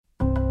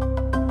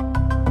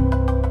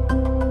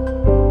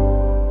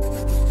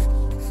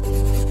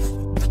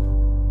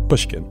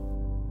Pushkin.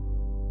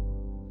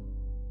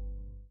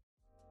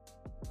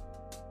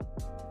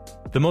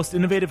 The most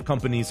innovative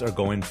companies are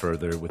going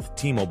further with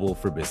T-Mobile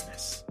for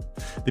Business.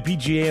 The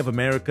PGA of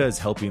America is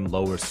helping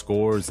lower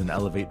scores and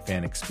elevate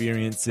fan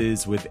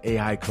experiences with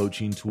AI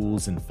coaching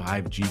tools and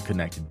 5G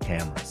connected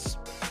cameras.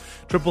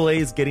 AAA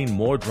is getting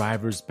more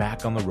drivers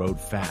back on the road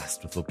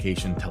fast with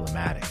location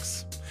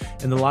telematics.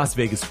 And the Las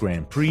Vegas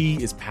Grand Prix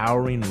is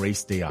powering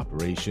race day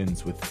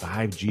operations with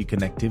 5G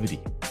connectivity,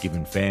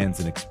 giving fans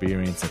an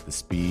experience at the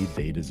speed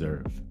they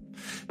deserve.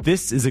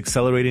 This is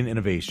accelerating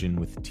innovation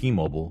with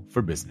T-Mobile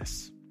for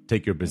Business.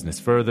 Take your business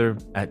further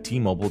at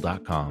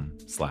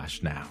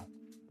T-Mobile.com/now.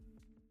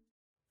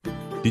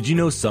 Did you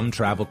know some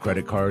travel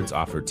credit cards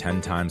offer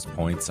 10 times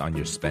points on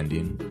your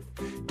spending?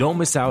 Don't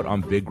miss out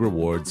on big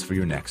rewards for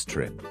your next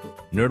trip.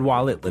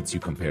 NerdWallet lets you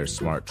compare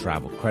smart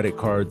travel credit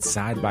cards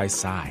side by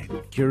side,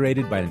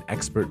 curated by an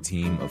expert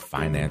team of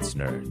finance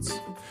nerds.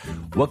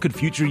 What could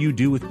future you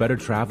do with better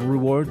travel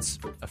rewards?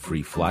 A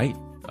free flight?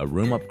 A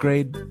room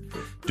upgrade?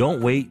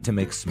 Don't wait to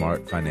make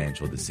smart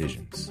financial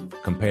decisions.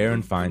 Compare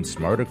and find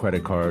smarter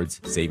credit cards,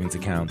 savings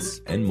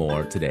accounts, and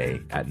more today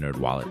at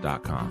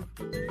nerdwallet.com.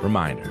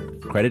 Reminder,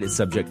 credit is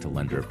subject to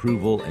lender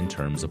approval and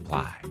terms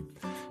apply.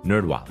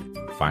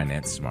 NerdWallet,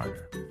 finance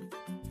smarter.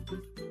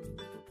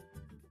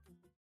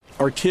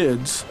 Our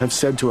kids have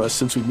said to us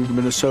since we moved to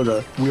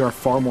Minnesota, we are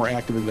far more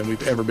active than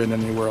we've ever been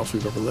anywhere else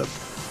we've ever lived.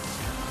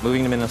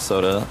 Moving to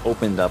Minnesota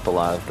opened up a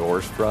lot of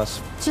doors for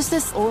us. Just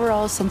this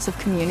overall sense of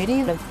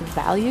community, the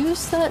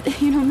values that,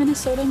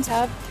 Minnesotans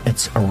have.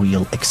 It's a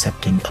real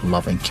accepting,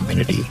 loving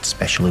community,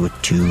 especially with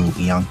two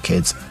young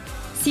kids.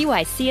 See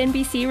why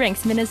CNBC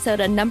ranks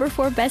Minnesota number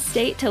 4 best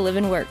state to live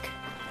and work.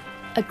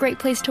 A great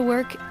place to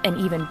work, an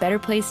even better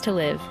place to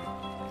live.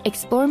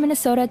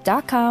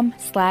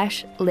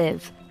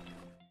 ExploreMinnesota.com/live.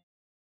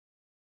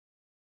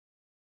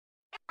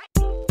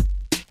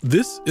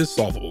 This is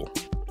Solvable.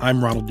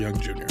 I'm Ronald Young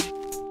Jr.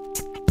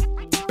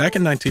 Back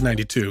in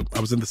 1992, I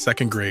was in the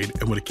second grade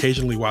and would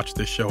occasionally watch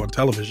this show on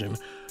television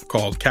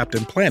called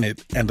Captain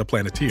Planet and the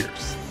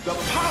Planeteers. The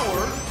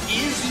power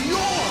is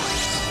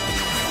yours!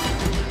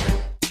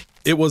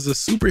 It was a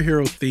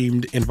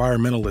superhero-themed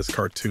environmentalist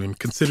cartoon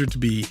considered to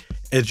be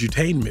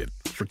edutainment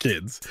for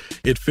kids.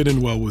 It fit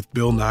in well with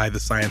Bill Nye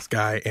the Science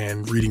Guy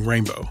and Reading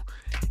Rainbow.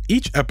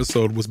 Each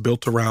episode was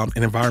built around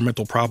an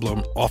environmental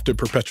problem often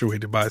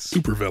perpetuated by a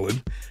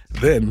supervillain.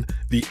 Then,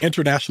 the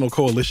International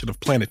Coalition of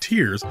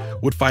Planeteers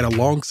would fight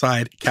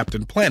alongside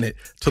Captain Planet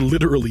to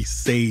literally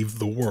save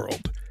the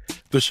world.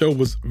 The show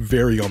was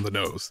very on the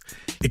nose.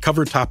 It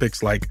covered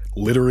topics like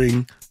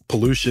littering,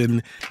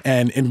 pollution,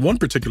 and in one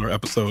particular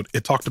episode,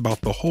 it talked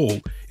about the hole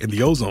in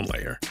the ozone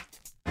layer.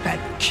 That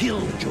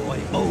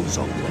killjoy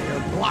ozone layer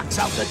blocks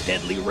out the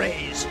deadly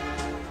rays.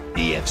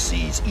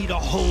 DFCs eat a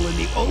hole in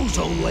the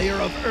ozone layer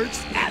of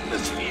Earth's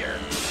atmosphere.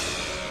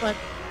 But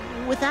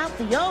without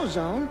the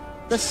ozone,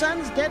 the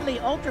sun's deadly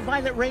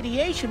ultraviolet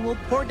radiation will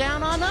pour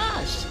down on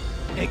us.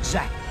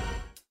 Exactly.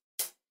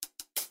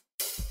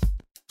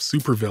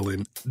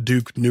 Supervillain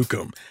Duke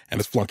Nukem and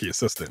his flunky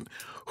assistant,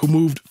 who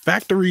moved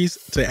factories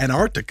to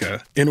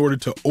Antarctica in order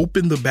to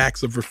open the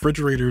backs of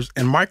refrigerators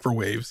and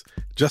microwaves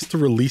just to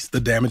release the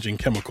damaging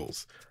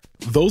chemicals.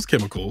 Those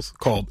chemicals,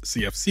 called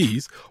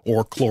CFCs,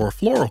 or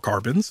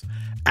chlorofluorocarbons,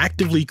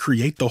 actively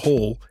create the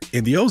hole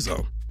in the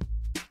ozone.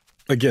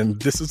 Again,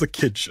 this is a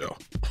kid's show.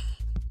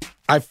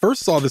 I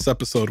first saw this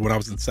episode when I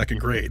was in second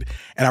grade,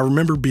 and I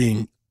remember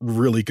being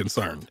really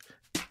concerned.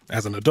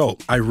 As an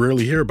adult, I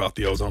rarely hear about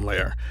the ozone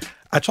layer.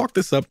 I chalked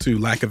this up to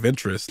lack of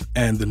interest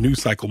and the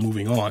news cycle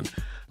moving on.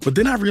 But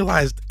then I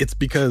realized it's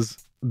because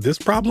this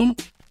problem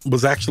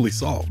was actually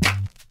solved.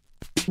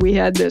 We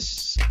had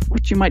this,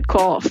 what you might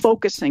call a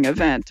focusing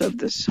event of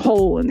this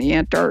hole in the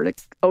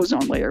Antarctic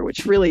ozone layer,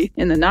 which really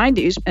in the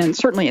 90s and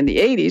certainly in the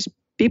 80s,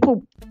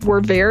 people were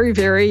very,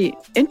 very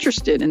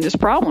interested in this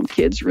problem.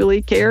 Kids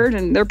really cared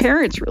and their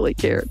parents really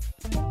cared.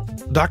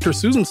 Dr.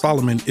 Susan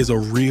Solomon is a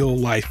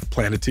real-life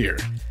planeteer.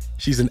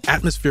 She's an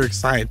atmospheric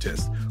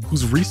scientist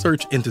whose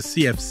research into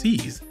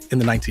CFCs in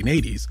the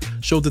 1980s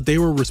showed that they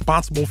were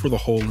responsible for the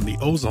hole in the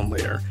ozone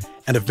layer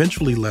and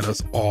eventually led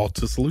us all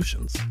to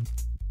solutions.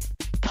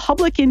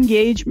 Public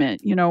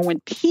engagement, when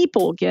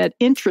people get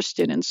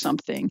interested in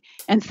something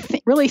and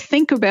really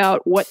think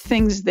about what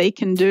things they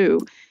can do,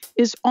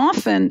 is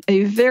often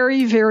a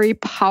very, very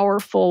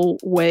powerful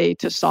way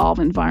to solve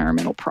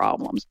environmental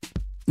problems.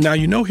 Now,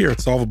 here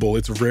at Solvable,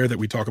 it's rare that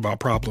we talk about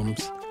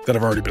problems that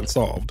have already been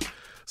solved.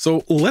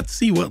 So let's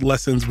see what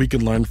lessons we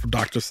can learn from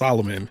Dr.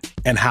 Solomon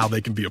and how they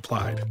can be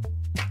applied.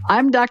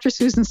 I'm Dr.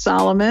 Susan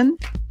Solomon,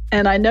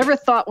 and I never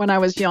thought when I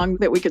was young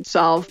that we could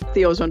solve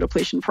the ozone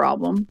depletion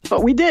problem,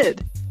 but we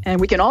did. And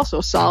we can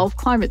also solve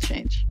climate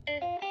change.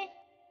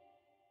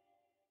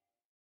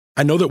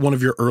 I know that one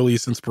of your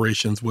earliest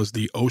inspirations was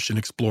the ocean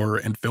explorer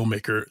and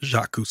filmmaker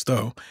Jacques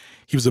Cousteau.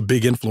 He was a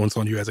big influence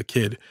on you as a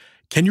kid.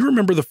 Can you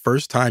remember the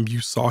first time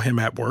you saw him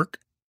at work?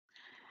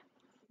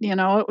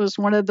 It was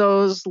one of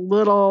those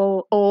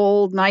little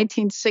old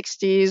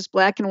 1960s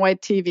black and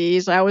white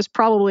TVs. I was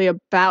probably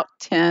about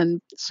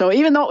 10. So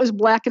even though it was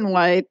black and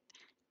white,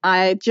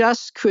 I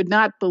just could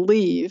not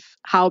believe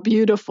how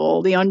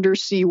beautiful the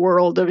undersea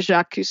world of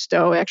Jacques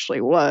Cousteau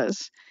actually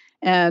was.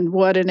 And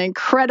what an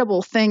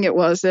incredible thing it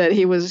was that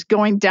he was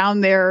going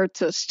down there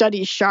to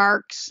study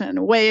sharks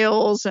and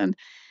whales. And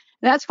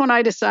that's when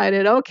I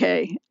decided,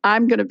 okay,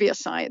 I'm going to be a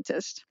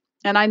scientist.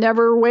 And I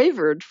never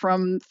wavered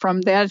from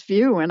that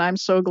view. And I'm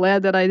so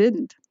glad that I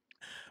didn't.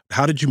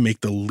 How did you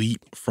make the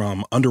leap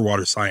from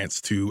underwater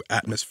science to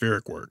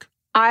atmospheric work?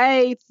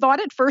 I thought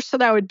at first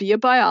that I would be a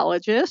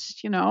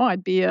biologist.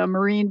 I'd be a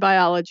marine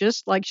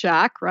biologist like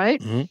Jacques,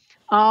 right?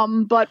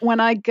 Mm-hmm. But when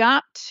I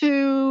got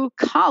to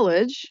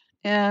college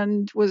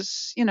and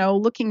was,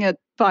 looking at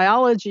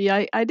biology,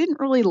 I didn't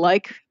really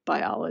like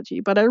biology,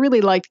 but I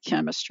really liked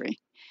chemistry.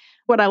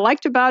 What I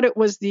liked about it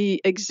was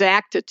the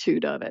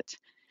exactitude of it.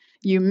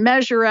 You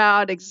measure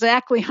out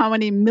exactly how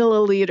many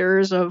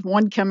milliliters of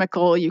one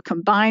chemical you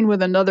combine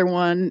with another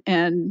one,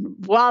 and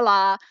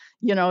voila,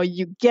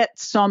 you get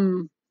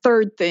some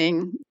third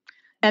thing.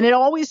 And it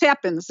always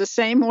happens the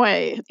same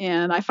way.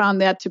 And I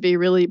found that to be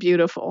really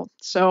beautiful.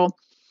 So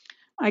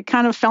I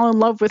kind of fell in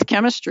love with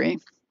chemistry.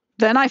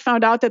 Then I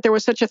found out that there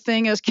was such a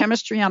thing as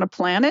chemistry on a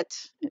planet,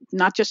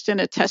 not just in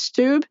a test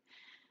tube.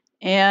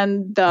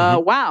 And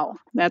wow,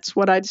 that's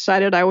what I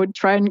decided I would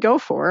try and go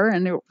for.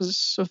 And it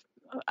was,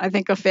 I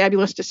think, a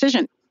fabulous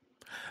decision.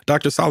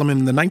 Dr. Solomon,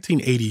 in the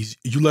 1980s,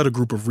 you led a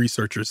group of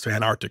researchers to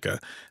Antarctica.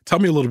 Tell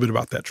me a little bit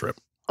about that trip.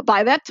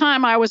 By that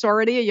time, I was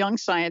already a young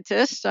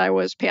scientist. I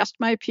was past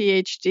my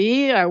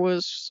PhD. I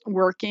was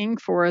working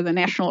for the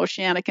National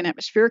Oceanic and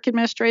Atmospheric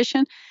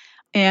Administration.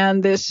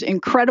 And this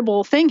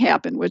incredible thing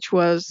happened, which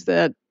was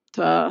that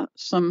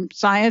some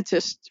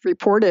scientists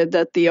reported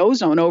that the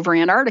ozone over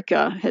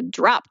Antarctica had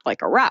dropped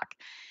like a rock.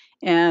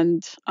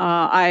 And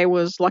I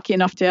was lucky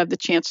enough to have the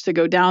chance to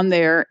go down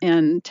there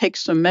and take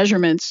some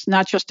measurements,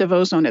 not just of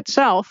ozone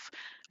itself,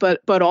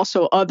 but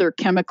also other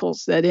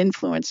chemicals that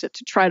influence it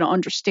to try to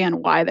understand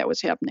why that was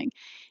happening.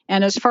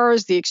 And as far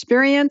as the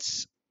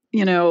experience,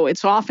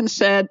 it's often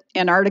said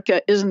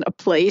Antarctica isn't a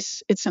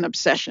place, it's an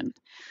obsession,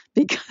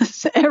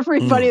 because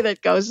everybody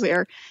that goes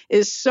there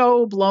is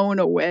so blown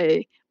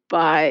away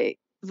by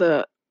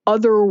the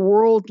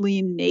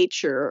otherworldly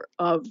nature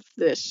of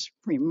this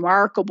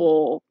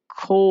remarkable,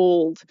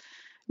 cold,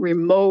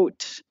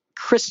 remote,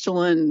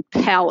 crystalline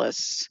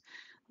palace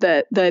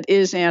that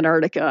is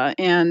Antarctica,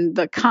 and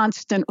the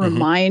constant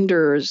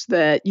reminders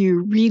that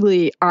you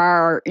really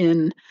are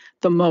in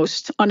the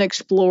most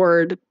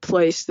unexplored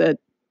place that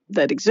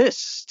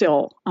exists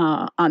still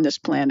on this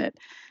planet.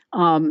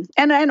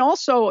 And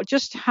also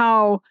just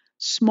how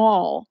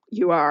small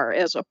you are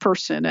as a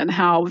person and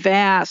how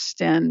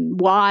vast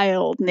and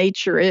wild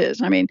nature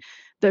is. I mean,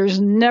 there's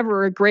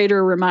never a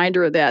greater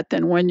reminder of that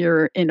than when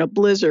you're in a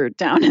blizzard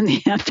down in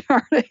the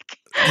Antarctic.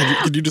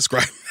 Could you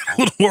describe that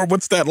a little more?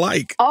 What's that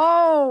like?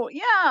 Oh,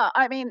 yeah.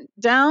 I mean,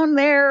 down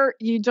there,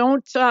 you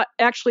don't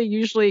actually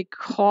usually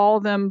call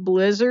them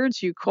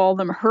blizzards. You call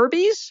them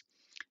Herbies,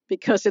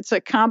 because it's a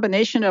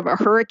combination of a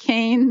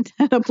hurricane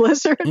and a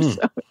blizzard.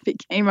 So it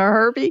became a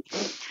Herbie.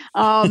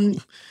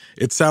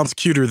 It sounds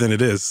cuter than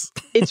it is.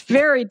 It's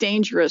very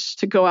dangerous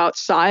to go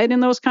outside in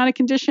those kind of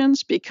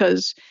conditions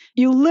because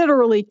you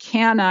literally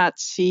cannot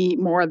see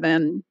more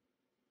than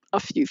a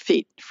few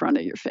feet in front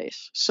of your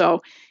face.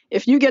 So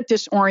if you get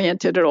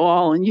disoriented at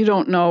all and you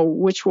don't know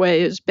which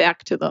way is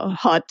back to the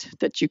hut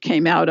that you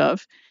came out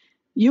of,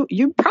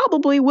 you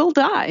probably will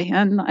die.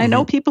 And I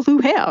know people who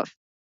have.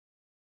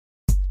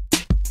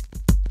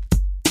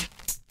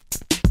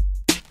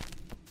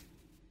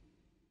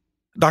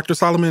 Dr.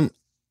 Solomon,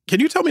 can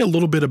you tell me a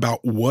little bit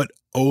about what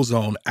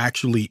ozone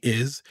actually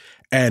is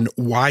and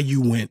why you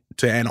went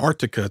to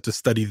Antarctica to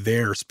study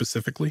there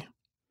specifically?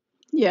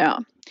 Yeah.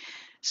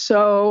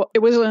 So it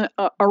was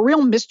a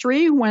real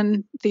mystery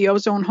when the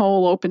ozone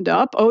hole opened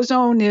up.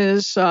 Ozone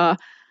is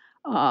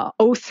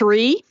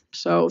O3,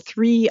 so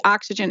 3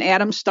 oxygen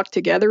atoms stuck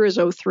together is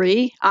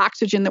O3.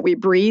 Oxygen that we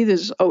breathe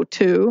is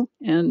O2,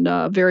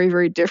 and very,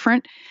 very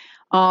different.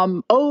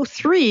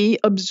 O3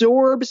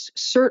 absorbs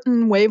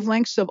certain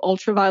wavelengths of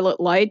ultraviolet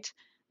light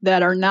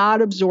that are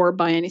not absorbed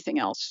by anything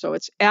else. So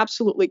it's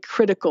absolutely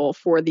critical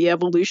for the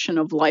evolution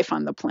of life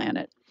on the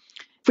planet.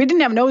 If we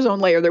didn't have an ozone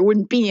layer, there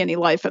wouldn't be any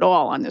life at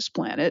all on this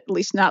planet, at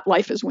least not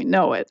life as we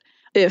know it.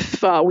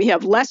 If we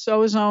have less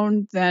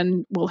ozone,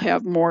 then we'll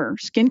have more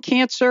skin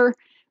cancer,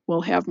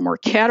 we'll have more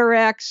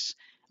cataracts.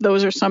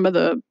 Those are some of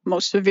the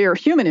most severe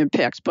human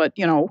impacts. But,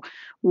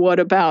 what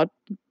about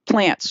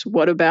plants?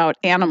 What about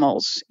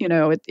animals?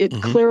 It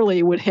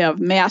clearly would have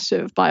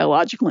massive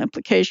biological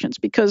implications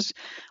because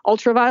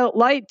ultraviolet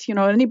light,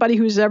 anybody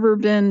who's ever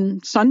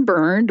been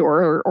sunburned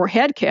or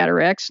had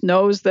cataracts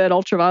knows that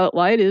ultraviolet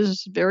light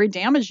is very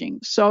damaging.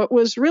 So it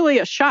was really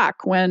a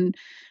shock when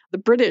the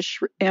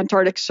British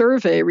Antarctic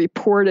Survey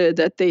reported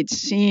that they'd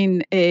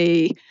seen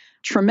a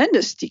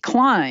tremendous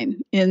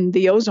decline in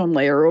the ozone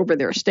layer over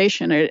their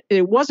station.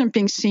 It wasn't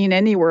being seen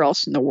anywhere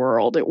else in the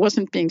world. It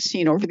wasn't being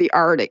seen over the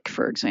Arctic,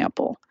 for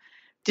example.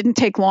 didn't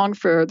take long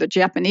for the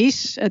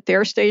Japanese at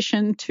their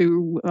station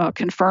to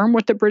confirm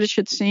what the British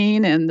had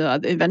seen, and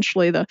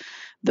eventually the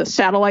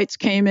satellites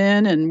came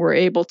in and were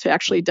able to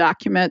actually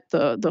document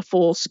the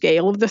full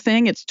scale of the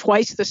thing. It's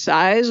twice the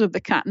size of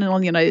the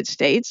continental United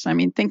States. I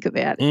mean, think of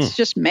that. It's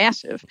just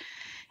massive.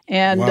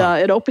 And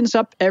it opens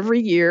up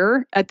every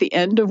year at the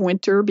end of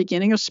winter,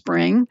 beginning of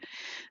spring.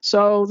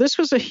 So this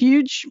was a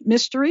huge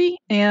mystery,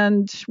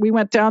 and we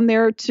went down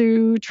there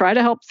to try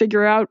to help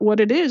figure out what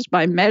it is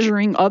by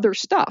measuring other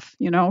stuff,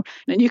 And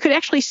you could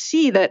actually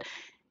see that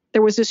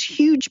there was this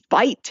huge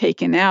bite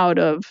taken out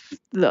of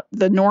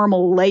the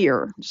normal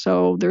layer.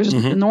 So there's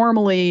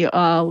normally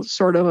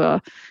sort of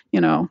a,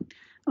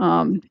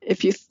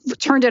 if you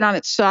turned it on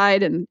its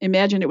side and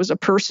imagine it was a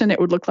person, it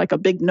would look like a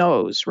big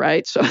nose,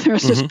 right? So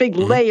there's this big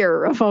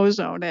layer of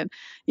ozone, and,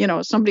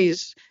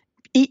 somebody's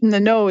eating the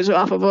nose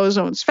off of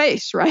ozone's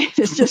face, right?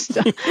 It's just,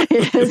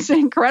 it's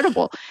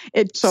incredible.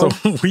 So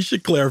we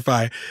should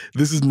clarify,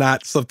 this is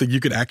not something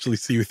you could actually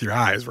see with your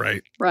eyes,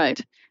 right?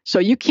 Right. So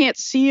you can't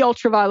see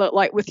ultraviolet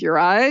light with your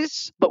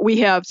eyes, but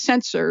we have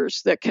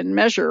sensors that can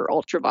measure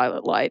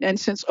ultraviolet light. And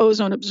since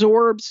ozone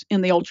absorbs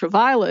in the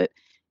ultraviolet,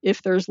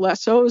 if there's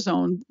less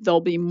ozone, there'll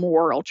be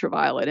more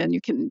ultraviolet, and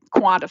you can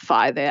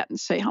quantify that and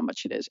say how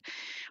much it is.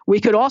 We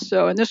could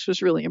also, and this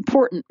was really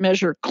important,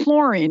 measure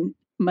chlorine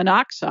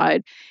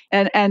monoxide.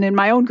 And in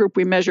my own group,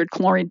 we measured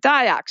chlorine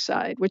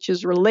dioxide, which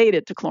is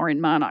related to chlorine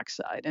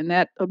monoxide, and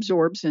that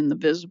absorbs in the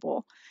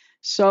visible.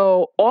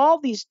 So all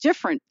these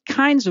different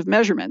kinds of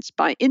measurements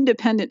by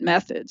independent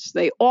methods,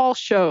 they all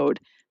showed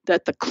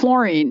that the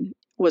chlorine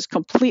was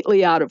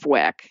completely out of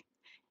whack.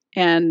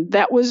 And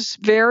that was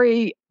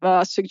very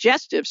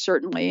suggestive,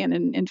 certainly.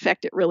 And in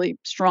fact, it really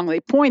strongly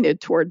pointed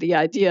toward the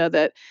idea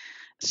that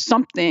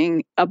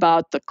something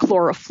about the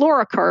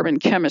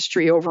chlorofluorocarbon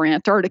chemistry over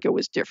Antarctica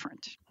was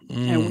different.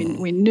 And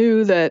we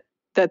knew that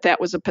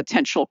was a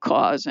potential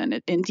cause, and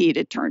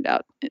it turned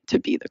out to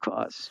be the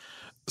cause.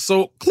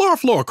 So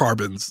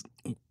chlorofluorocarbons,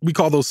 we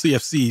call those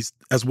CFCs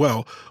as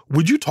well.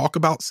 Would you talk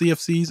about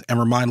CFCs and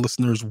remind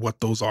listeners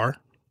what those are?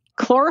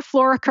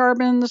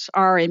 Chlorofluorocarbons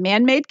are a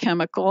man-made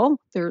chemical.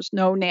 There's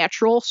no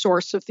natural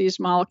source of these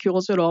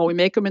molecules at all. We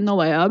make them in the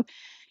lab.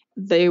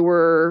 They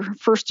were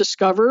first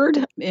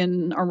discovered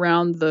in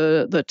around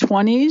the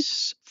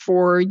 20s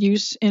for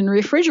use in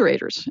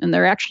refrigerators, and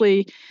they're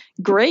actually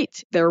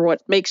great. They're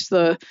what makes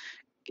the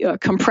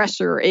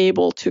compressor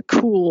able to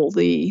cool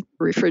the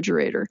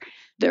refrigerator.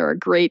 They're a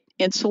great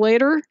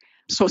insulator.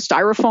 So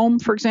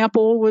styrofoam, for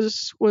example,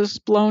 was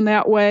blown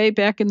that way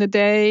back in the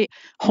day.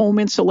 Home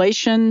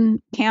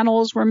insulation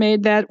panels were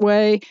made that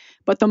way.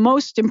 But the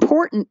most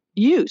important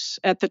use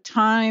at the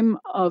time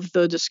of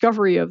the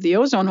discovery of the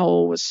ozone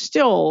hole was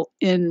still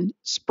in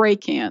spray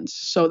cans.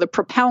 So the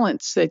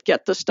propellants that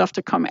get the stuff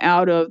to come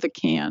out of the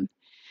can.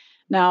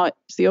 Now,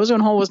 the ozone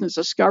hole wasn't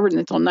discovered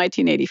until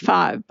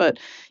 1985, but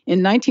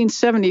in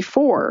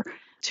 1974,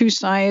 two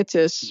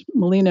scientists,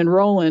 Molina and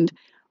Rowland,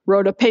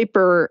 wrote a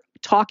paper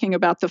talking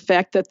about the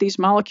fact that these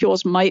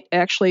molecules might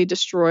actually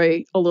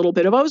destroy a little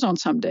bit of ozone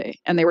someday.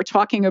 And they were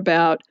talking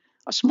about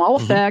a small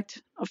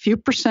effect, a few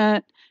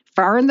percent,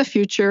 far in the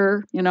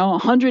future,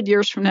 100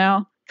 years from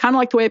now, kind of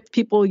like the way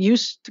people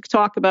used to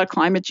talk about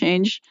climate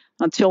change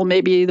until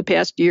maybe the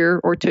past year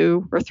or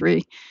two or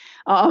three,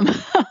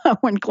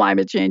 when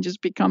climate change has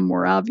become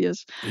more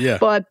obvious. Yeah.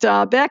 But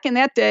back in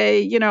that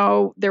day,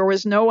 there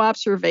was no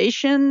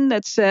observation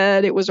that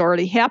said it was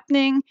already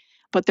happening.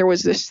 But there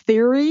was this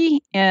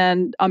theory,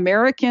 and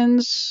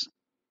Americans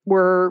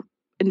were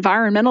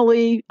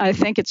environmentally, I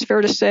think it's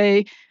fair to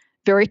say,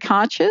 very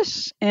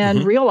conscious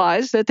and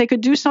realized that they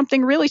could do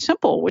something really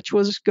simple, which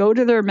was go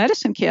to their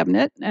medicine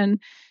cabinet and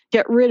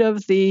get rid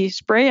of the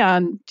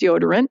spray-on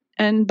deodorant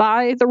and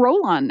buy the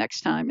roll-on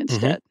next time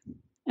instead.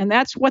 And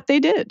that's what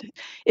they did.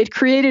 It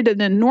created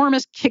an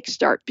enormous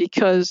kickstart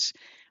because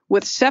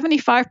with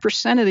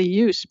 75% of the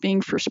use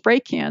being for spray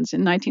cans in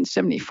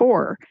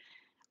 1974,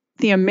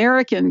 the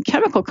American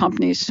chemical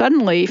companies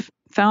suddenly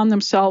found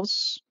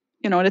themselves,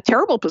 in a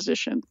terrible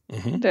position.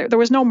 There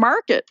was no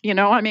market,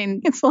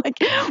 it's like,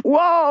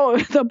 whoa,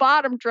 the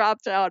bottom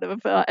dropped out of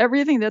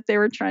everything that they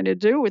were trying to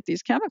do with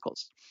these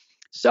chemicals.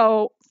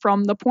 So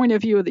from the point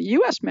of view of the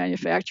U.S.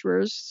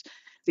 manufacturers,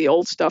 the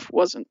old stuff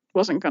wasn't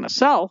going to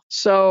sell.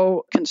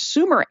 So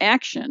consumer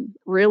action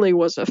really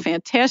was a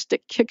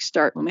fantastic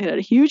kickstart. It had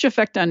a huge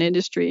effect on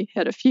industry,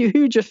 had a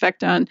huge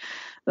effect on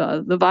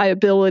the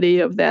viability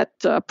of that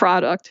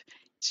product.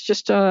 It's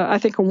just, I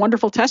think, a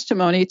wonderful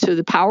testimony to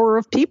the power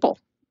of people.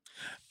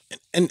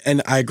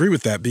 And I agree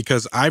with that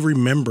because I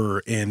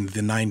remember in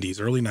the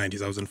 90s, early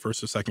 90s, I was in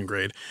first or second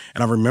grade.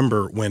 And I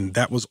remember when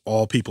that was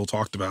all people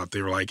talked about.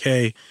 They were like,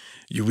 hey,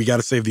 we got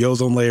to save the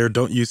ozone layer.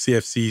 Don't use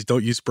CFCs.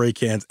 Don't use spray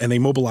cans. And they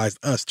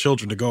mobilized us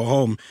children to go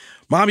home,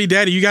 Mommy,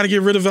 Daddy, you got to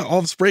get rid of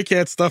all the spray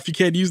can stuff. You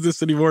can't use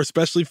this anymore,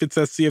 especially if it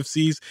says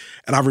CFCs.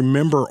 And I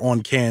remember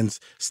on cans,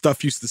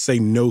 stuff used to say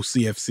no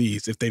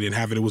CFCs if they didn't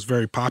have it. It was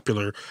very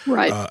popular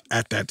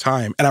at that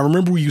time. And I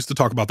remember we used to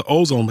talk about the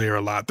ozone layer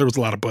a lot. There was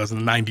a lot of buzz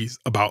in the 90s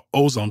about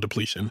ozone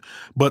depletion.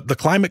 But the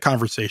climate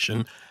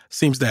conversation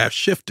seems to have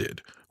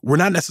shifted. We're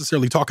not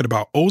necessarily talking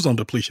about ozone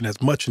depletion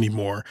as much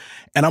anymore.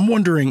 And I'm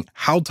wondering,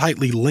 how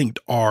tightly linked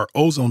are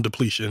ozone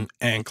depletion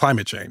and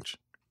climate change?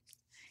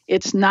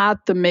 It's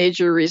not the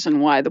major reason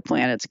why the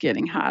planet's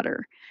getting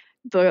hotter.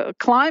 The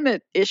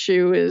climate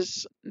issue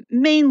is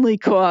mainly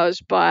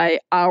caused by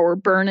our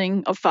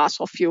burning of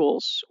fossil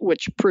fuels,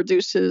 which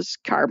produces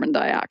carbon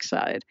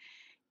dioxide.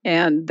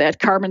 And that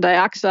carbon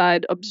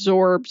dioxide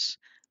absorbs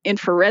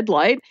infrared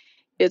light.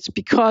 It's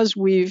because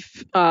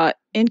we've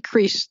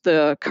increased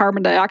the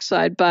carbon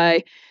dioxide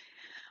by,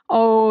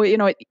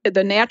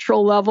 the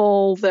natural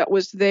level that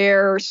was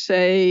there,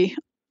 say,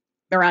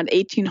 around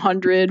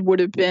 1800 would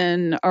have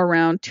been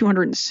around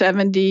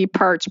 270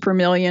 parts per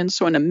million.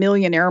 So in a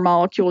million air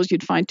molecules,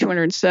 you'd find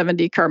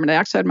 270 carbon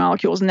dioxide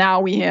molecules. Now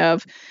we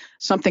have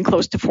something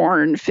close to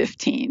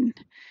 415.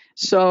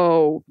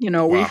 So,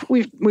 wow.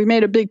 we've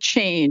made a big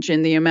change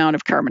in the amount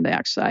of carbon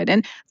dioxide.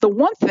 And the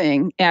one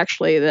thing,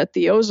 actually, that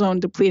the ozone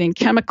depleting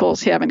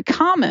chemicals have in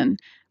common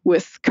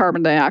with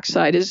carbon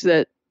dioxide is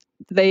that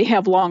they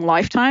have long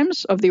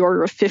lifetimes of the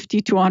order of 50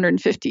 to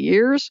 150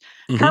 years.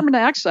 Mm-hmm. Carbon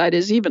dioxide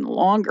is even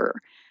longer.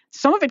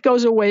 Some of it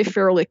goes away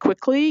fairly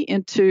quickly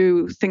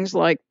into things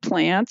like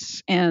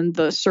plants and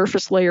the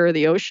surface layer of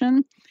the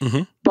ocean.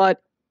 Mm-hmm.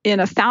 But in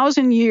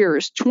 1,000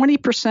 years,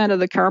 20% of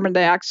the carbon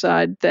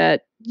dioxide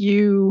that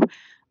you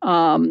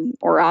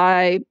or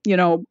I,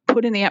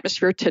 put in the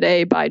atmosphere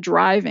today by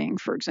driving,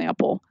 for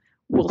example,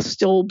 will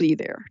still be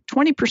there.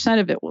 20%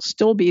 of it will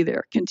still be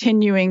there,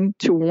 continuing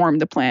to warm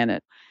the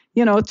planet.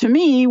 To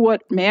me,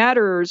 what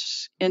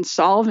matters in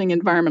solving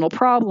environmental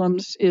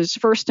problems is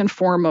first and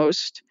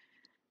foremost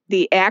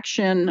the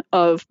action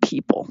of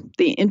people,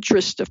 the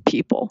interest of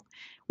people.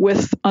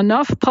 With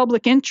enough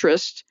public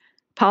interest,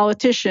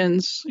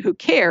 politicians who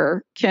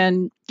care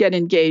can get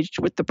engaged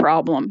with the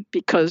problem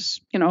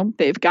because,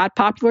 they've got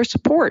popular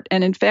support.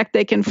 And in fact,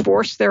 they can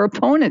force their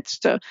opponents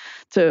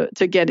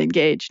to get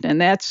engaged.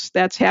 And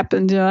that's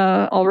happened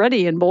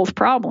already in both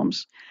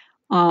problems.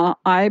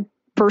 I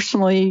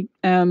personally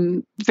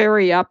am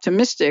very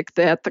optimistic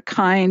that the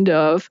kind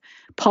of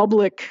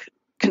public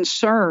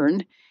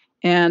concern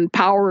and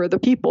power of the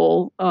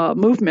people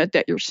movement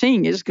that you're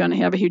seeing is going to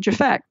have a huge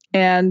effect.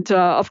 And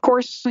of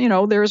course,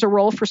 there's a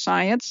role for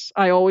science.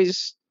 I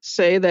always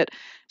say that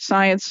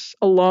science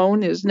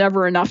alone is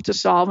never enough to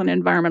solve an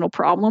environmental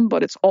problem,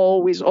 but it's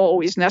always,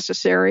 always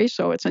necessary.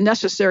 So it's a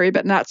necessary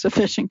but not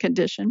sufficient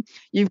condition.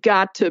 You've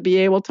got to be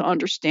able to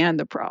understand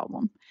the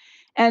problem.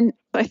 And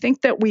I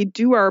think that we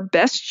do our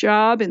best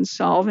job in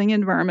solving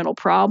environmental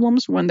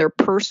problems when they're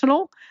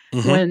personal,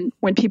 mm-hmm.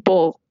 when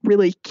people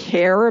really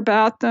care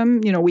about them.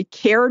 We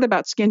cared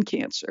about skin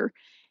cancer.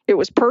 It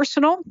was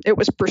personal. It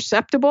was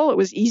perceptible. It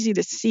was easy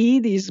to see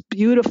these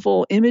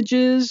beautiful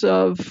images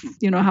of,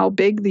 how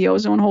big the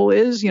ozone hole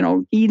is,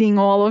 eating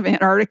all of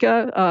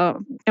Antarctica.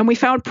 And we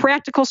found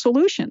practical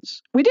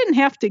solutions. We didn't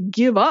have to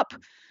give up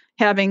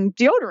having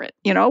deodorant.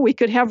 We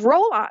could have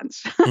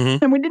roll-ons,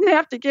 mm-hmm. and we didn't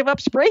have to give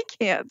up spray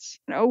cans.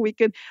 We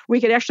could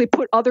actually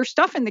put other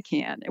stuff in the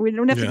can. And we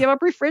don't have to give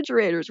up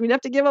refrigerators. We didn't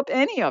have to give up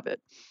any of it.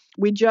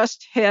 We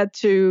just had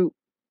to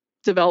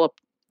develop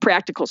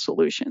practical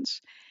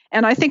solutions.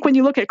 And I think when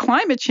you look at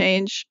climate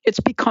change, it's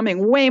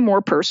becoming way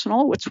more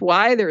personal, which is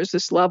why there's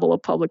this level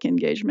of public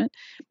engagement,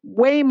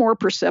 way more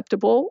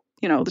perceptible.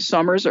 The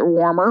summers are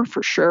warmer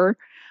for sure,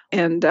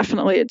 and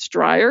definitely it's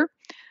drier.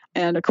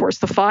 And of course,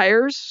 the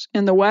fires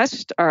in the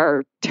West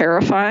are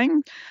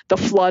terrifying. The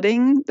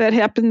flooding that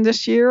happened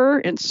this year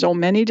in so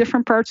many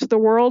different parts of the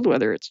world,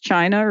 whether it's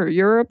China or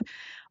Europe.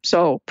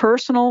 So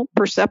personal,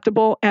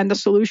 perceptible, and the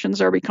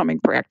solutions are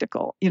becoming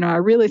practical. I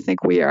really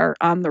think we are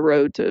on the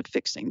road to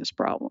fixing this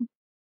problem.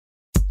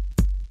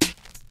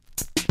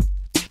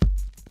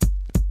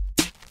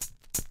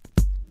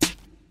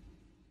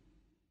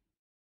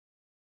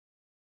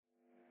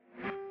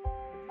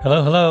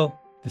 Hello.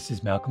 This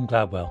is Malcolm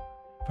Gladwell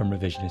from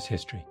Revisionist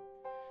History.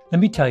 Let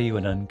me tell you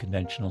an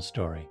unconventional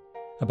story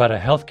about a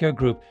healthcare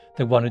group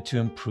that wanted to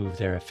improve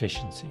their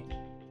efficiency.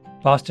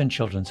 Boston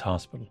Children's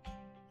Hospital.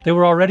 They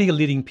were already a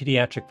leading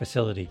pediatric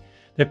facility.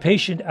 Their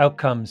patient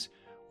outcomes,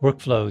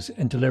 workflows,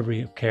 and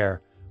delivery of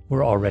care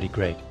were already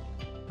great.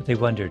 But they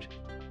wondered,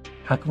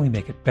 how can we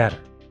make it better?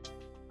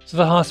 So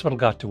the hospital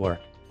got to work.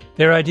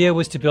 Their idea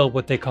was to build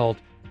what they called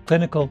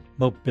clinical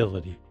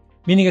mobility,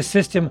 meaning a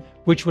system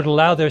which would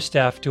allow their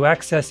staff to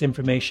access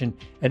information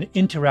and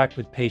interact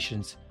with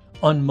patients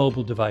on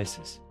mobile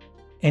devices,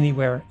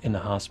 anywhere in the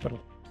hospital.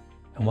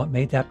 And what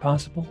made that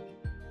possible?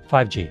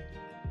 5G.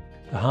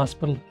 The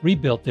hospital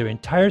rebuilt their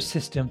entire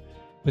system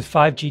with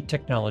 5G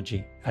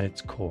technology at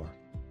its core.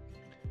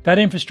 That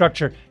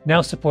infrastructure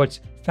now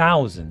supports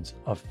thousands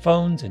of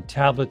phones and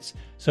tablets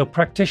so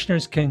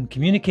practitioners can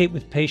communicate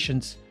with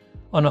patients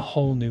on a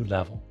whole new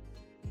level.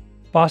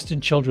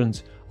 Boston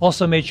Children's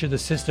also made sure the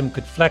system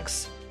could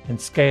flex and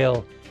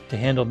scale to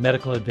handle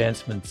medical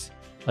advancements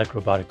like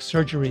robotic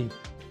surgery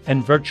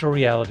and virtual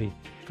reality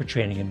for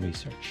training and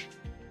research.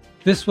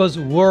 This was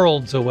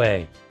worlds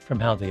away from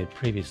how they had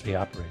previously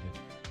operated.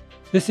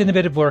 This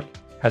innovative work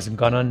hasn't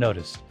gone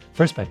unnoticed,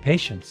 first by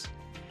patients,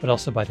 but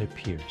also by their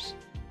peers.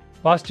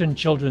 Boston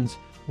Children's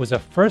was a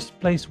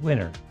first-place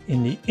winner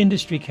in the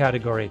industry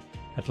category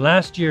at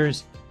last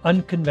year's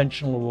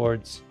Unconventional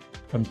Awards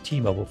from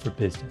T-Mobile for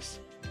Business,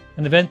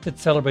 an event that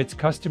celebrates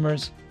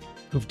customers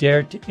who've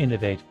dared to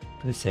innovate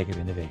for the sake of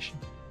innovation.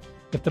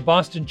 If the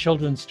Boston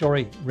Children's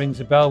story rings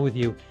a bell with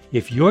you,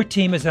 if your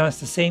team has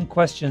asked the same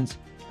questions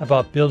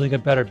about building a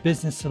better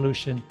business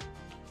solution,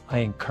 I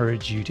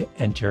encourage you to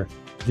enter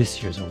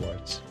this year's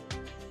awards.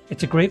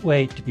 It's a great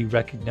way to be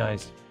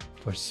recognized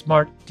for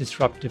smart,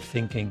 disruptive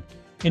thinking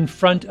in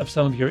front of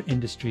some of your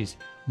industry's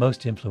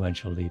most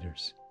influential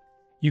leaders.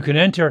 You can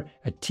enter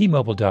at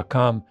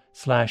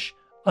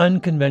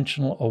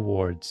tmobile.com/unconventional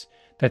awards.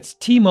 That's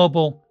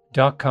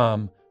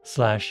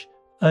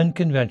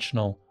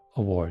tmobile.com/unconventional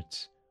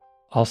awards.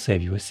 I'll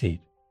save you a seat.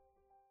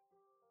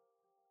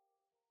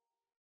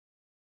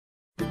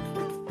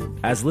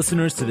 As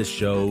listeners to this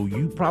show,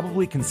 you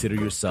probably consider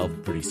yourself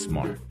pretty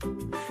smart.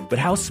 But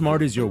how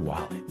smart is your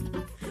wallet?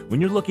 When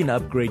you're looking to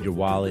upgrade your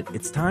wallet,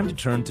 it's time to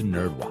turn to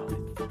NerdWallet.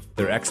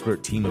 Their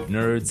expert team of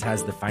nerds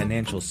has the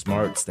financial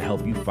smarts to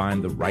help you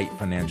find the right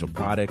financial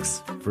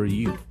products for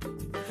you.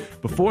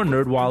 Before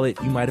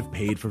NerdWallet, you might have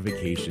paid for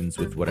vacations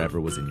with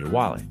whatever was in your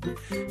wallet.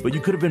 But you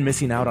could have been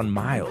missing out on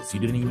miles you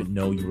didn't even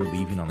know you were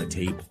leaving on the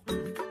table.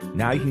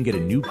 Now you can get a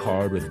new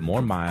card with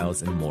more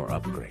miles and more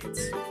upgrades.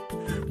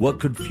 What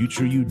could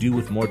future you do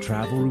with more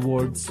travel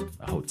rewards?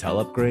 A hotel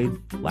upgrade?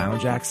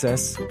 Lounge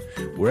access?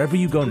 Wherever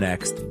you go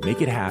next, make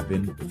it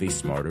happen with a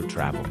smarter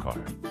travel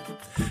card.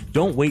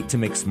 Don't wait to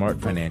make smart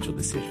financial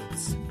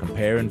decisions.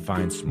 Compare and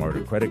find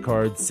smarter credit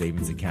cards,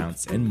 savings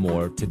accounts, and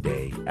more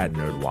today at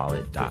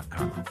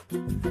nerdwallet.com.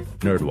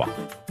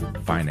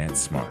 NerdWallet. Finance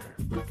smarter.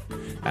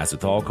 As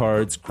with all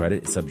cards,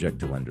 credit is subject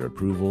to lender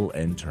approval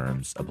and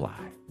terms apply.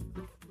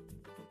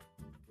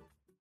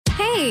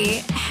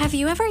 Hey, have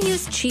you ever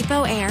used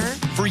Cheapo Air?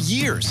 For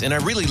years, and I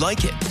really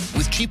like it.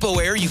 With Cheapo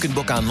Air, you can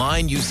book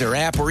online, use their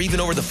app, or even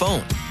over the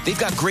phone. They've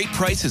got great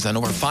prices on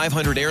over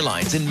 500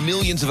 airlines and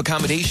millions of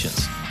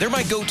accommodations. They're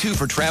my go-to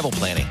for travel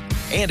planning.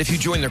 And if you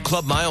join their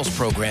Club Miles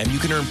program, you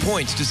can earn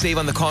points to save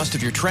on the cost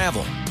of your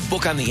travel.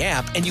 Book on the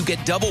app, and you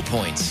get double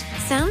points.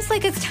 Sounds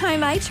like it's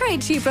time I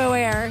tried Cheapo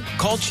Air.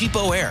 Call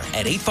Cheapo Air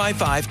at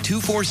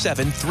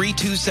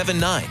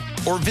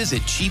 855-247-3279 or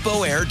visit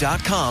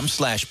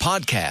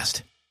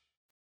cheapoair.com/podcast.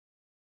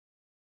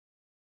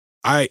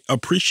 I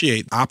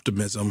appreciate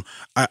optimism.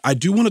 I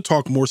do want to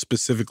talk more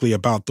specifically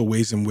about the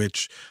ways in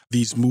which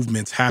these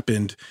movements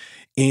happened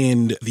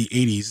in the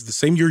 80s. The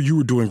same year you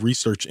were doing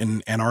research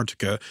in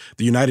Antarctica,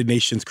 the United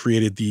Nations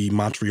created the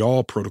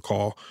Montreal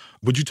Protocol.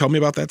 Would you tell me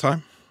about that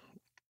time?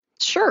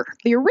 Sure.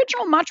 The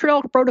original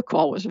Montreal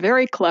Protocol was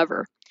very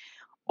clever.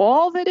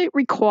 All that it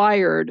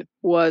required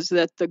was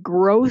that the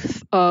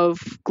growth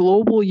of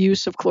global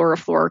use of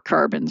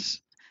chlorofluorocarbons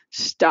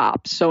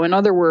stop. So in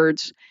other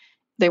words,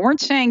 they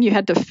weren't saying you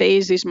had to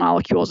phase these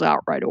molecules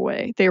out right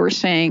away. They were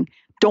saying,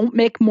 don't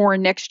make more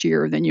next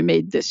year than you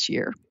made this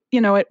year.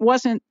 It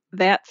wasn't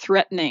that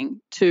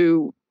threatening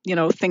to,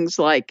 things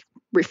like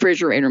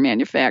refrigerator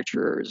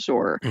manufacturers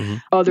or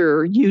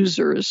other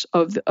users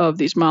of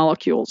these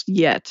molecules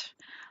yet.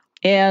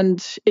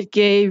 And it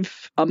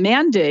gave a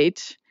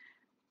mandate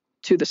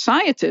to the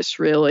scientists,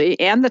 really,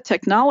 and the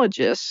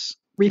technologists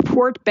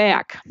report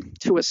back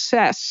to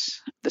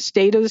assess the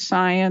state of the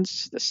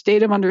science, the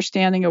state of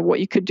understanding of what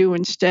you could do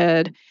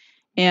instead.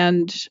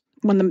 And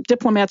when the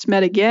diplomats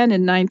met again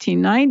in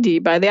 1990,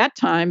 by that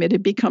time, it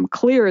had become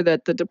clear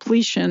that the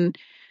depletion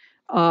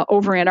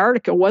over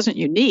Antarctica wasn't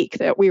unique,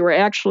 that we were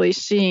actually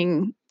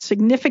seeing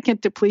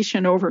significant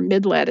depletion over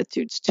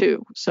mid-latitudes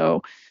too.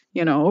 So,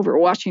 over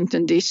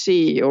Washington,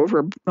 D.C.,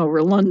 over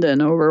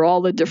London, over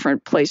all the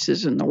different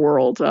places in the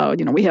world.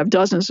 We have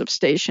dozens of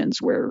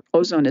stations where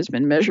ozone has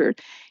been measured.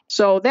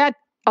 So that,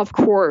 of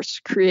course,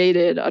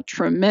 created a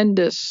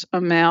tremendous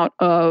amount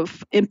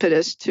of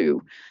impetus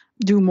to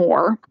do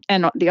more.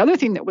 And the other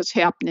thing that was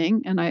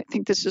happening, and I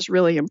think this is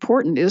really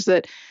important, is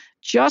that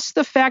just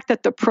the fact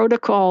that the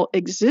protocol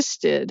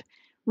existed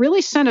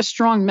really sent a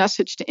strong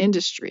message to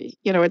industry.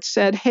 It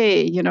said,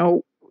 hey,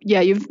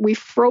 we've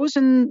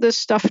frozen this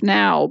stuff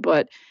now,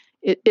 but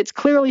it's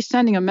clearly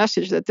sending a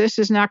message that this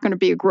is not going to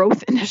be a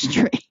growth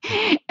industry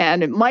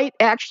and it might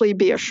actually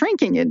be a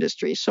shrinking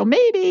industry. So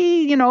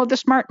maybe, the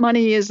smart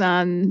money is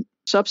on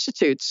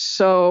substitutes.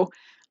 So,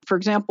 for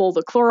example,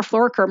 the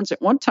chlorofluorocarbons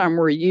at one time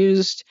were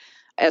used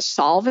as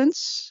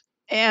solvents,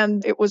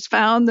 and it was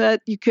found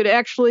that you could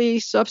actually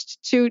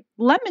substitute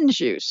lemon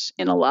juice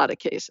in a lot of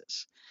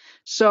cases.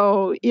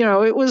 So,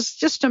 it was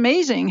just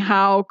amazing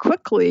how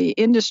quickly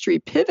industry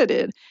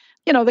pivoted.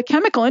 The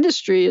chemical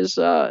industry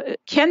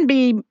can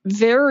be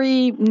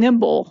very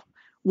nimble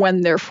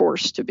when they're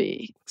forced to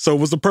be. So it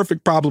was a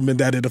perfect problem in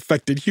that it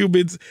affected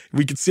humans.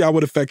 We could see how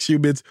it affects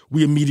humans.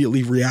 We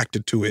immediately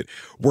reacted to it.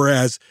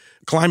 Whereas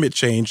climate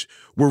change,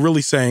 we're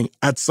really saying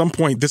at some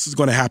point this is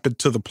going to happen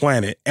to the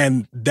planet.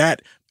 And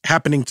that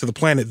happening to the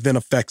planet then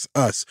affects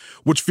us,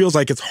 which feels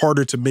like it's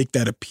harder to make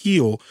that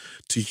appeal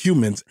to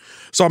humans.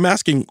 So I'm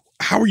asking,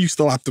 how are you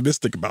still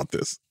optimistic about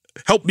this?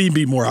 Help me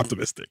be more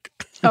optimistic.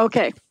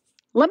 Okay.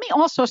 Let me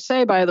also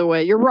say, by the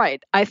way, you're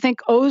right. I think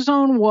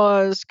ozone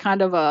was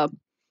kind of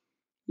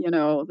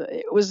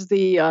it was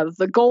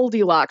the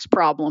Goldilocks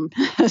problem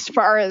as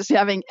far as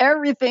having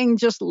everything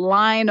just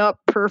line up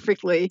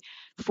perfectly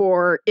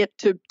for it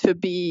to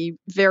be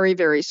very,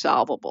 very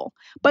solvable.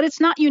 But it's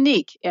not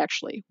unique,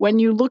 actually. When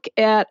you look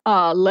at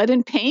lead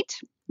in paint,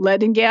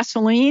 lead in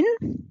gasoline,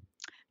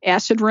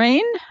 acid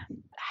rain,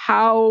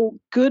 how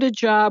good a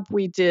job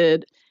we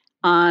did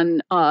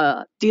on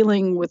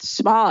dealing with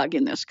smog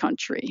in this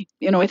country.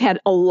 It had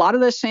a lot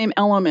of the same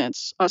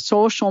elements, a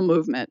social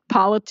movement,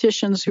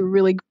 politicians who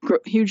really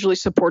hugely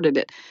supported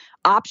it,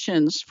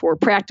 options for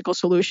practical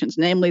solutions,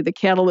 namely the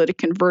catalytic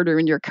converter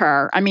in your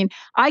car. I mean,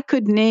 I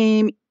could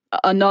name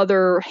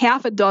another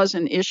half a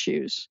dozen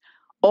issues,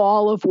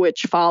 all of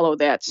which follow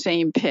that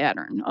same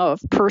pattern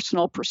of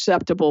personal,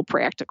 perceptible,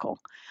 practical,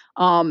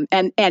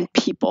 and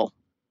people.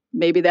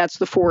 Maybe that's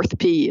the fourth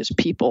P is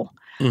people.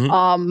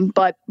 Mm-hmm.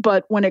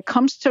 But when it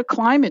comes to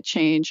climate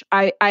change,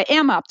 I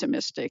am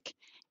optimistic.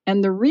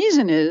 And the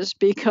reason is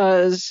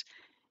because,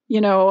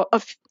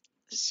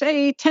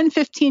 say 10,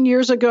 15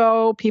 years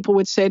ago, people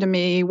would say to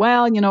me,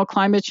 well,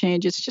 climate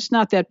change, it's just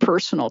not that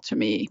personal to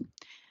me.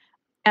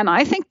 And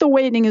I think the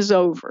waiting is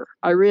over.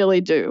 I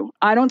really do.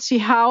 I don't see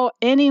how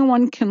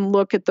anyone can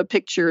look at the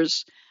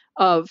pictures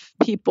of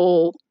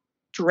people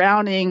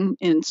drowning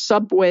in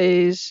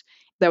subways.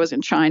 That was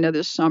in China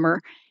this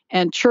summer.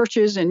 And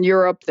churches in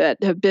Europe that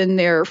have been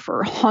there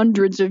for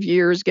hundreds of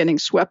years getting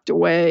swept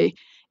away,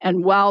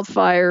 and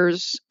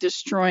wildfires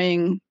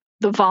destroying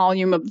the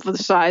volume of the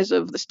size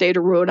of the state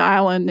of Rhode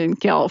Island and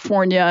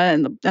California,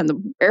 and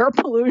the air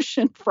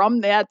pollution from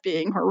that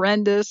being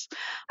horrendous.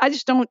 I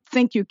just don't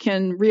think you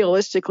can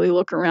realistically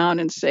look around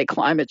and say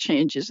climate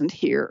change isn't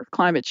here.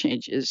 Climate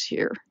change is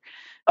here.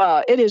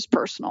 It is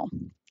personal.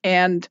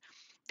 And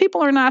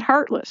people are not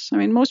heartless. I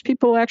mean, most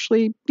people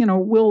actually,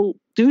 will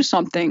do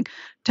something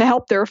to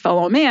help their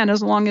fellow man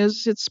as long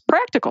as it's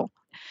practical.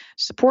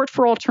 Support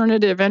for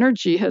alternative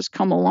energy has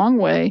come a long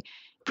way,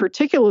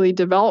 particularly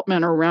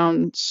development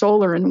around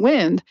solar and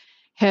wind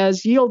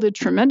has yielded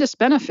tremendous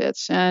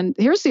benefits. And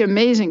here's the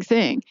amazing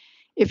thing.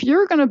 If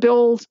you're going to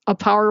build a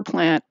power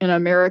plant in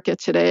America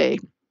today,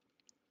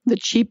 the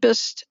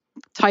cheapest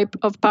type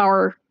of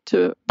power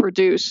to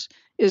produce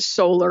is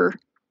solar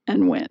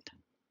and wind.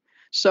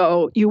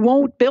 So you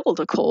won't build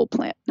a coal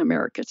plant in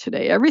America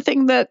today.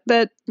 Everything that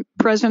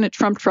President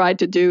Trump tried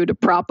to do to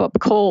prop up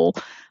coal,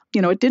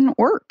 it didn't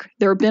work.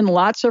 There have been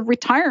lots of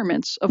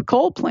retirements of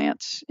coal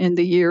plants in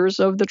the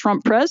years of the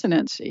Trump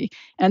presidency.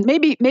 And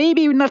maybe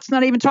let's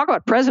not even talk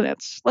about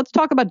presidents. Let's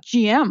talk about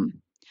GM.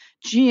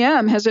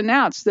 GM has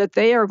announced that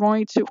they are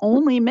going to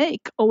only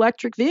make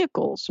electric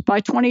vehicles by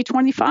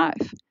 2025.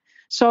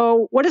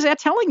 So what is that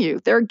telling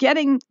you? They're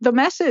getting the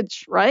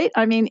message, right?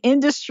 I mean,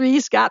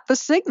 industry's got the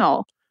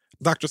signal.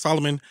 Dr.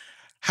 Solomon,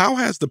 how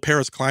has the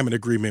Paris Climate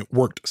Agreement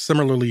worked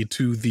similarly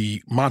to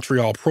the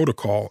Montreal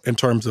Protocol in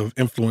terms of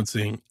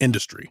influencing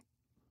industry?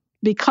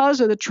 Because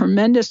of the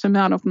tremendous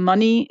amount of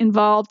money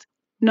involved,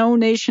 no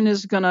nation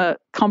is going to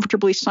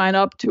comfortably sign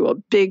up to a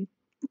big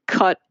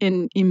cut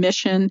in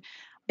emission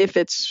if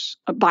it's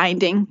a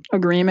binding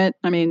agreement.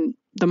 I mean,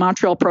 the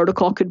Montreal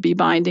Protocol could be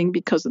binding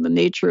because of the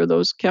nature of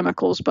those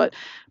chemicals, but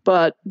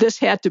this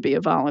had to be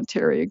a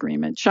voluntary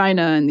agreement.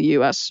 China and the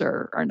U.S.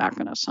 are not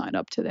going to sign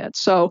up to that.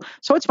 So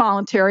it's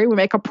voluntary. We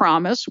make a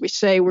promise. We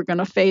say we're going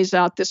to phase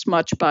out this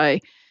much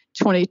by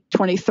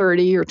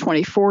 2030 or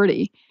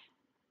 2040.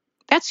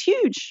 That's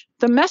huge.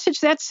 The message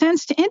that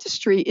sends to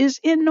industry is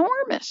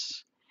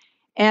enormous.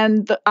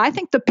 And I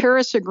think the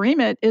Paris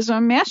Agreement is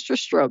a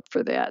masterstroke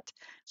for that.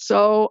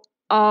 So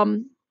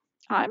I'm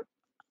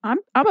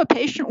a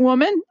patient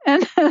woman,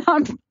 and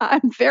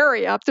I'm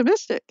very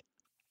optimistic.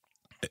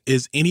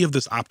 Is any of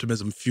this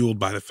optimism fueled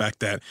by the fact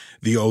that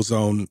the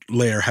ozone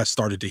layer has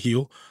started to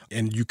heal,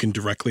 and you can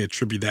directly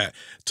attribute that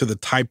to the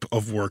type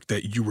of work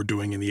that you were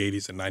doing in the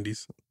 80s and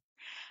 90s?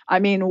 I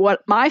mean,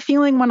 what my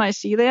feeling when I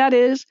see that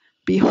is,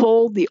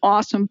 behold the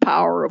awesome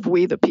power of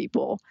we the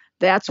people.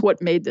 That's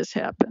what made this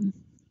happen.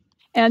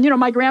 And,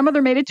 my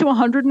grandmother made it to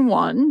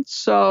 101.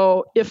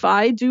 So if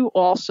I do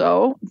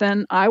also,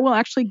 then I will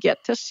actually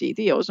get to see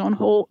the ozone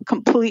hole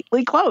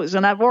completely close.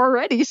 And I've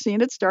already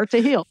seen it start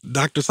to heal.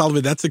 Dr.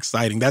 Solomon, that's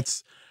exciting.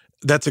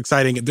 That's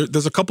exciting.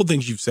 There's a couple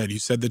things you've said. You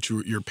said that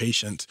you're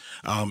patient,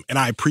 and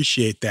I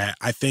appreciate that.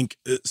 I think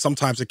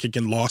sometimes it can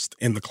get lost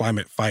in the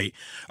climate fight,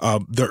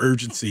 the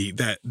urgency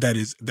that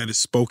is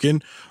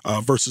spoken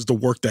versus the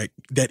work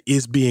that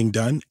is being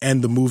done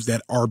and the moves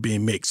that are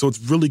being made. So it's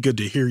really good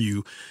to hear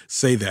you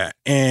say that.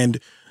 And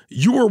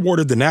You were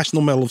awarded the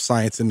National Medal of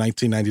Science in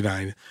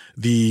 1999,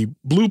 the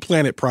Blue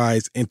Planet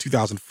Prize in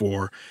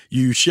 2004.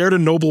 You shared a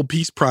Nobel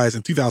Peace Prize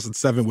in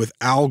 2007 with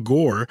Al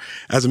Gore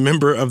as a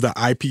member of the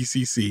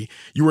IPCC.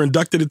 You were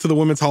inducted into the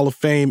Women's Hall of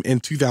Fame in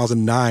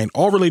 2009,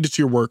 all related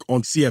to your work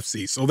on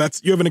CFC. So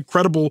you have an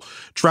incredible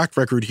track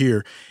record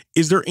here.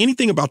 Is there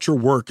anything about your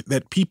work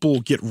that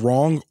people get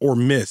wrong or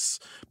miss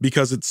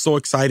because it's so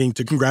exciting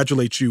to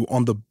congratulate you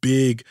on the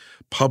big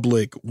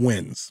public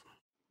wins?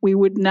 We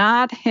would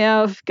not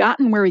have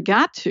gotten where we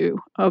got to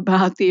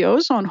about the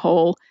ozone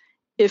hole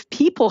if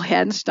people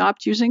hadn't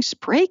stopped using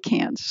spray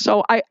cans.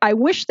 So I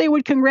wish they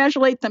would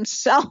congratulate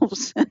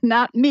themselves and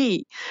not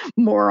me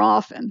more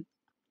often.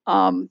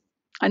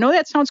 I know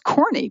that sounds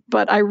corny,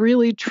 but I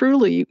really,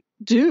 truly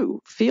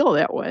do feel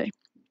that way.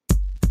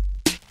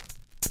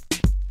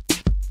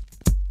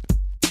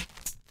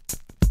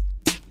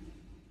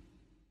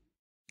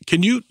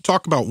 Can you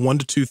talk about 1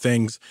 to 2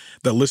 things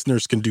that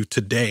listeners can do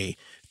today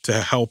to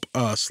help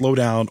slow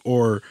down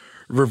or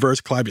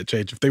reverse climate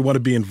change if they want to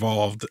be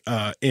involved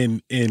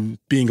in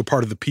being a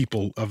part of the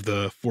people of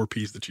the 4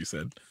 Ps that you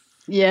said?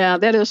 Yeah,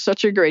 that is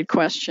such a great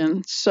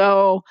question.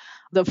 So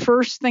the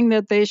first thing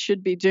that they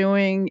should be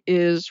doing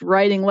is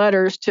writing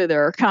letters to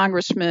their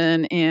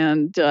congressman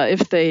and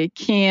if they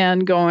can,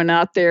 going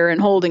out there and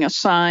holding a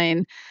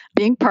sign,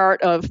 being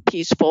part of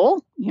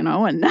peaceful,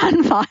 and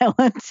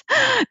nonviolent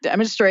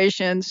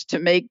demonstrations to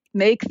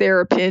make their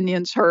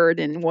opinions heard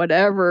in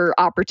whatever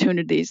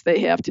opportunities they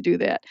have to do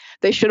that.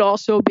 They should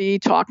also be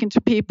talking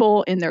to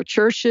people in their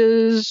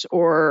churches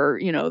or,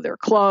 their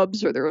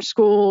clubs or their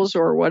schools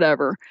or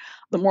whatever.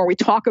 The more we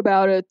talk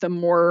about it, the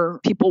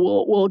more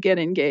people will get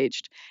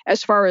engaged.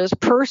 As far as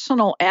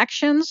personal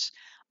actions,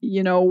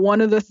 one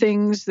of the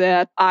things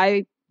that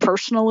I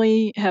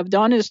personally have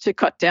done is to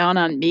cut down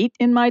on meat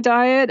in my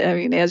diet. I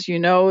mean, as you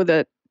know,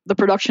 that the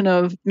production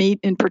of meat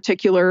in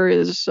particular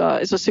is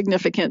a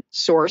significant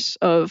source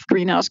of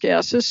greenhouse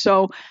gases.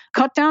 So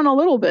cut down a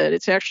little bit.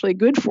 It's actually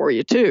good for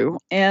you too.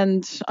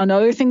 And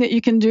another thing that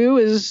you can do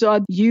is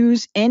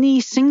use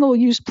any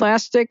single-use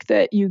plastic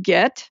that you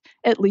get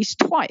at least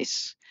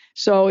twice.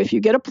 So if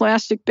you get a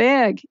plastic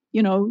bag,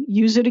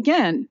 use it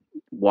again,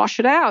 wash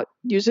it out,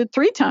 use it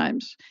 3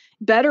 times.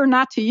 Better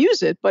not to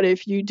use it, but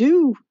if you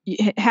do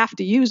have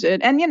to use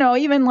it, and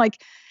even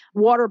like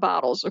water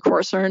bottles, of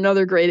course, are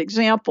another great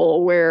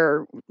example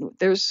where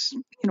there's,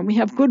 we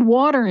have good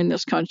water in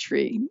this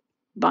country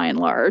by and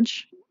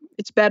large.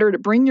 It's better to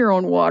bring your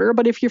own water,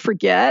 but if you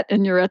forget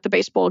and you're at the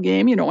baseball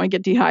game, you don't want to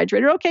get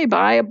dehydrated, okay,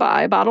 buy a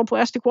bottle of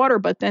plastic water,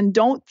 but then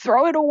don't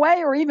throw it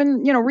away or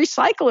even,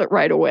 recycle it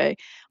right away.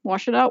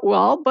 Wash it out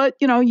well, but,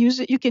 use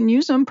it. You can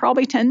use them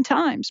probably 10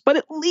 times, but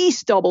at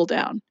least double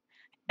down.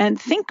 And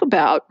think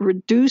about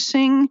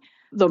reducing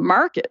the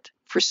market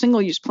for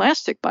single-use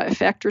plastic by a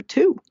factor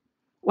 2.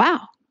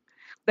 Wow,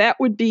 that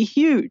would be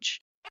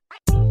huge.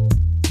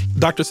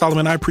 Dr.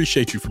 Solomon, I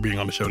appreciate you for being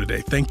on the show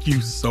today. Thank you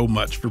so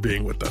much for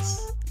being with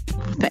us.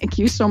 Thank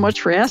you so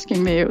much for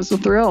asking me. It was a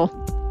thrill.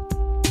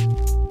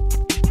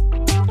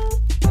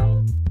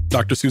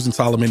 Dr. Susan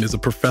Solomon is a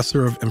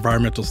professor of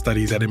environmental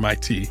studies at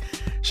MIT.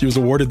 She was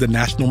awarded the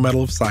National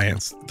Medal of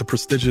Science, the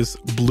prestigious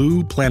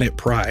Blue Planet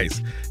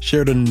Prize,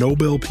 shared a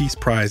Nobel Peace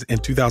Prize in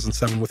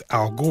 2007 with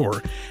Al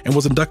Gore, and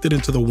was inducted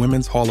into the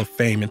Women's Hall of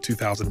Fame in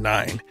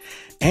 2009.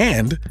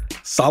 And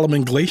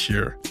Solomon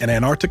Glacier in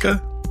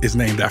Antarctica is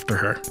named after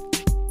her.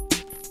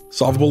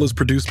 Solvable is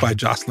produced by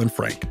Jocelyn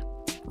Frank.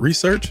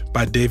 Research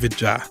by David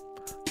Jha.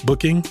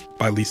 Booking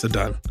by Lisa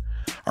Dunn.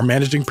 Our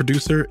managing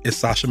producer is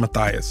Sasha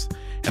Matthias,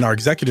 and our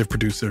executive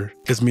producer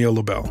is Mia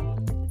Lobel.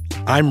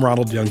 I'm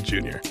Ronald Young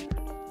Jr.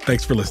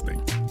 Thanks for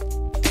listening.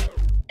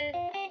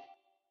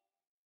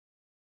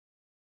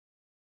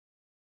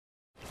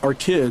 Our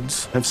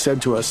kids have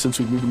said to us since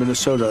we moved to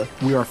Minnesota,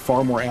 we are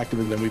far more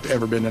active than we've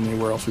ever been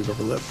anywhere else we've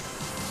ever lived.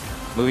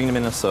 Moving to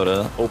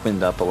Minnesota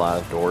opened up a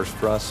lot of doors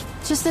for us.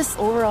 Just this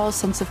overall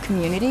sense of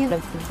community, of the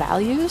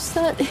values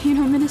that,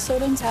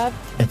 Minnesotans have.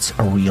 It's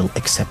a real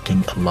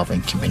accepting,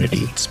 loving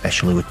community,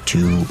 especially with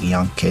 2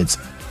 young kids.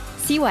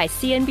 See why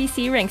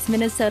CNBC ranks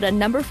Minnesota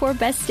number 4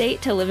 best state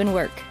to live and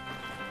work.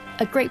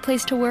 A great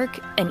place to work,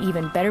 an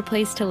even better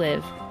place to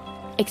live.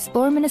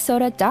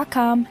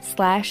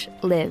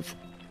 ExploreMinnesota.com/live.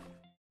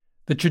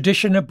 The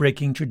tradition of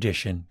breaking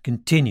tradition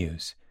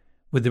continues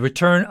with the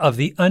return of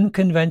the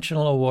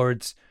Unconventional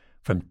Awards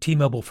from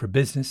T-Mobile for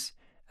Business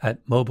at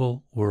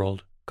Mobile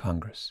World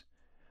Congress.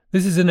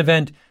 This is an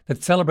event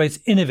that celebrates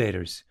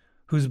innovators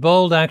whose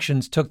bold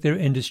actions took their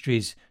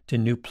industries to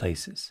new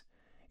places.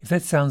 If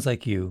that sounds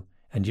like you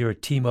and you're a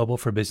T-Mobile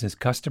for Business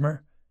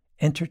customer,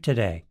 enter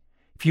today.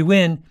 If you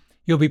win,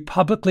 you'll be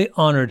publicly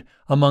honored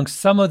amongst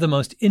some of the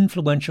most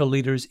influential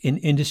leaders in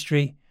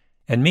industry.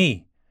 And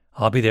me,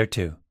 I'll be there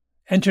too.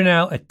 Enter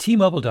now at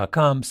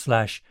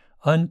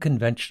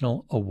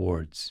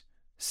T-Mobile.com/unconventionalawards.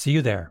 See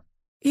you there.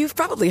 You've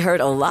probably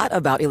heard a lot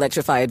about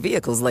electrified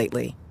vehicles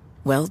lately.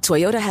 Well,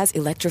 Toyota has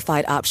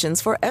electrified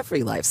options for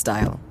every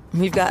lifestyle.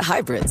 We've got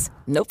hybrids,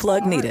 no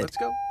plug needed. Let's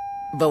go.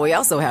 But we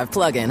also have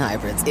plug-in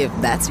hybrids, if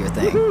that's your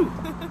thing.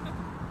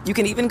 You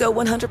can even go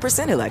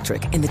 100%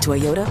 electric in the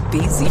Toyota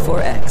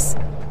BZ4X.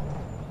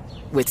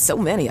 With so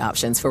many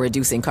options for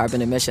reducing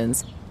carbon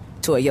emissions,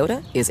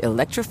 Toyota is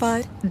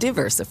electrified,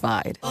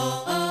 diversified.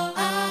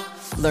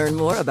 Learn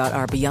more about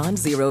our Beyond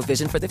Zero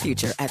vision for the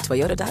future at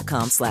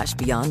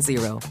toyota.com/beyond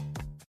zero.